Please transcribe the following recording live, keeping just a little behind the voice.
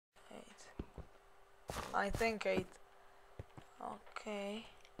I think 8. Okay.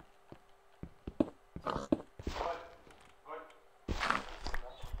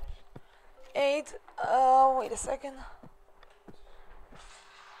 8. Wait a second.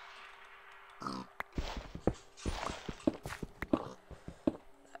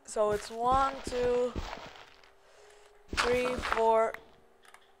 So it's 1, 2, 3, 4,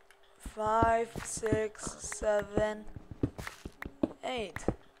 5, 6, 7, 8.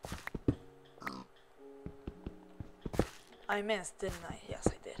 I missed, didn't I? Yes,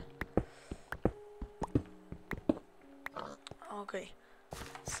 I did. Okay.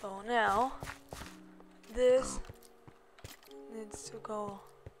 So now this needs to go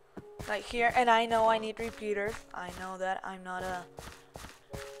like here, and I know I need repeaters. I know that. I'm not a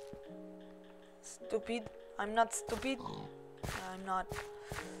stupid. I'm not stupid. I'm not.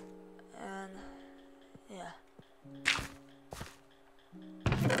 And yeah.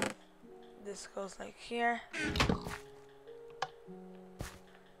 This goes like here.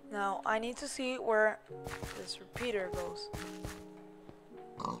 Now I need to see where this repeater goes.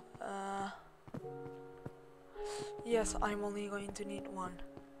 Yes, I'm only going to need one.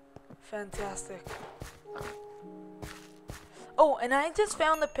 Fantastic. Oh, and I just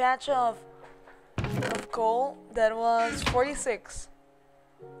found a patch of coal that was 46.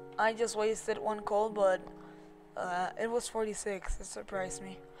 I just wasted one coal, but it was 46. It surprised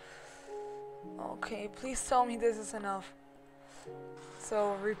me. Okay, please tell me this is enough.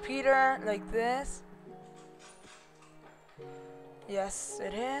 So repeater like this. Yes,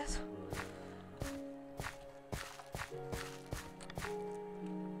 it is.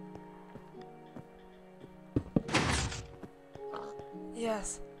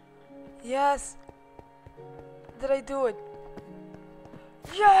 Yes. Yes. Did I do it?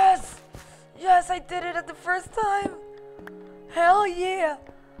 Yes! Yes, I did it at the first time. Hell yeah.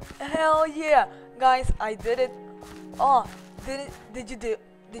 Hell yeah. Guys, I did it. Oh, did you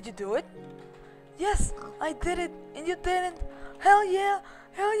do it? Yes, I did it and you didn't. Hell yeah.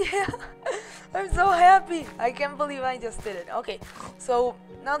 Hell yeah. I'm so happy. I can't believe I just did it. Okay, so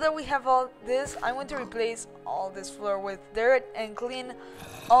now that we have all this, I'm going to replace all this floor with dirt and clean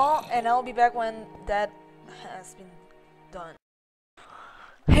all, and I'll be back when that has been done.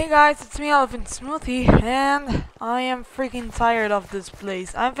 Hey guys, it's me, Elephant Smoothie, and I am freaking tired of this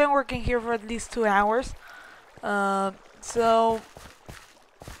place. I've been working here for at least 2 hours. So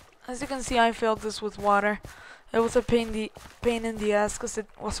as you can see, I filled this with water. It was a pain in the ass because it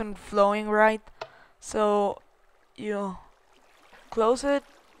wasn't flowing right. So you close it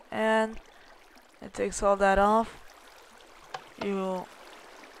and it takes all that off. You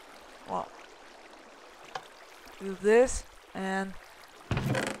do this and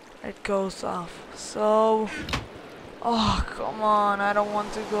it goes off. So oh come on, I don't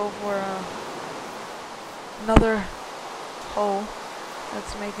want to go for another hole.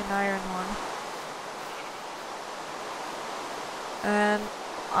 Let's make an iron one. And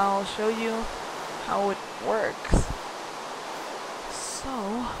I'll show you how it works.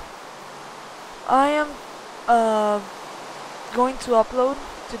 So I am going to upload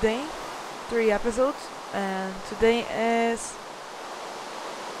today 3 episodes, and today is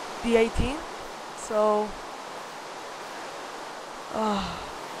the 18th. So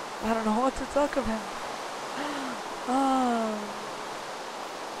I don't know what to talk about.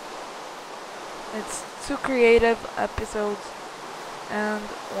 It's 2 creative episodes and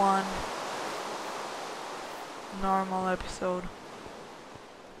 1 normal episode.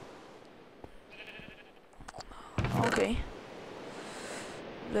 Okay.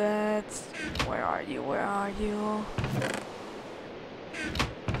 Where are you?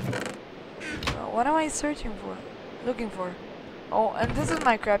 What am I searching for? Looking for? Oh, and this is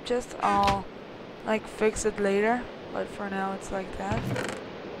my crab chest. I'll like fix it later, but for now it's like that.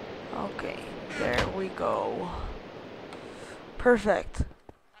 Okay, there we go. Perfect.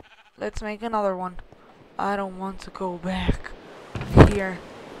 Let's make another one. I don't want to go back here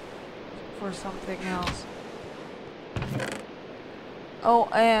for something else. Oh,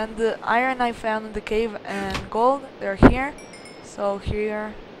 and the iron I found in the cave and gold, they're here. So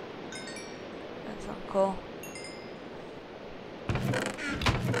here, and some coal.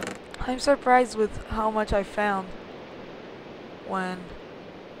 I'm surprised with how much I found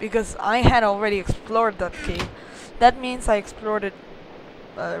because I had already explored that cave. That means I explored it.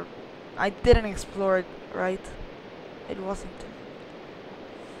 I didn't explore it, right? It wasn't.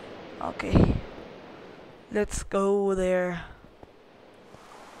 Okay. Let's go there.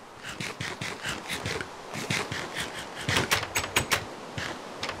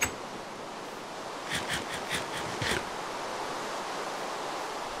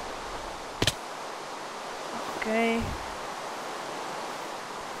 Okay.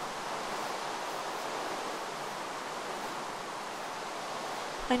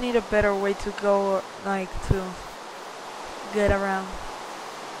 I need a better way to go, like, to get around.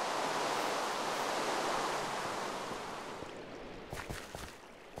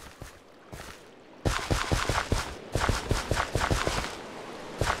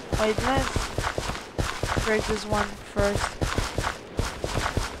 Wait, let's break this one first.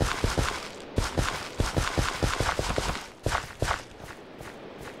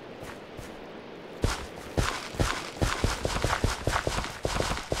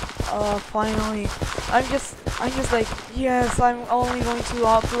 Finally. I'm just like, yes, I'm only going to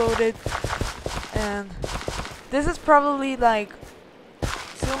upload it. And this is probably like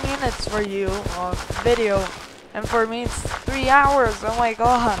 2 minutes for you of video. And for me it's 3 hours. Oh my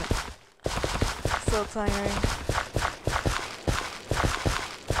god. So tiring.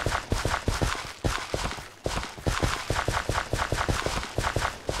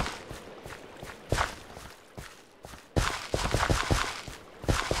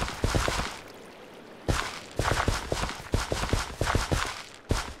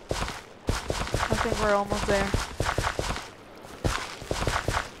 I think we're almost there.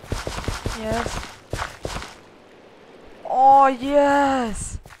 Yes. Oh,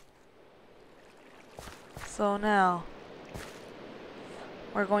 yes! So now,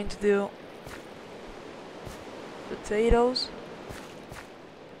 we're going to do potatoes.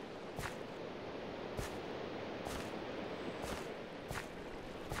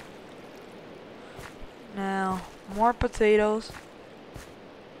 Now, more potatoes.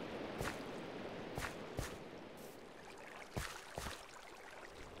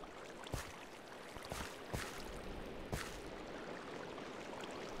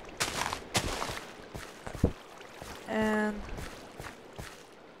 And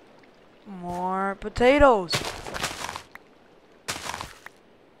more potatoes.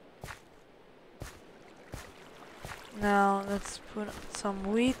 Now let's put some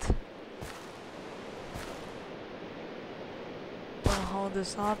wheat. We'll hold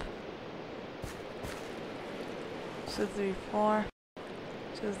this up. 2, 3, 4.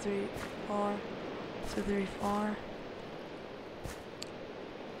 2, 3, 4. 2, 3, 4.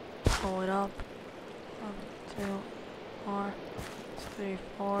 Pull it up. 1, 2, 4. 2, 3,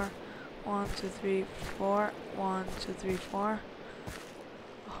 4. 1, 2, 3, 4. 1, 2, 3, 4.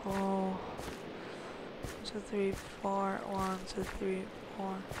 Oh. 2, 3, 4. 1, 2, 3,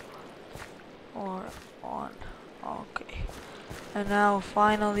 4. 4, 1. Okay. And now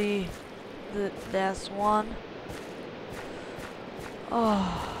finally the last one.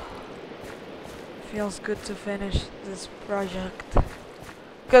 Oh, feels good to finish this project.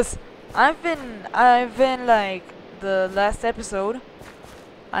 Cause I've been like the last episode.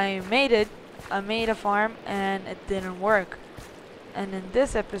 I made a farm and it didn't work. And in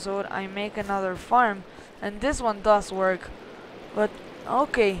this episode I make another farm and this one does work. But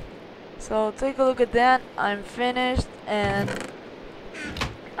okay. So take a look at that. I'm finished and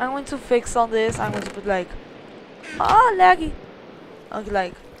I'm going to fix all this. I'm going to put like laggy. Okay,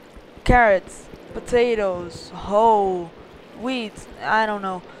 like carrots, potatoes, hoe, wheat, I don't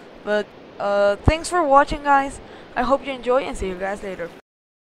know. But thanks for watching, guys. I hope you enjoy and see you guys later.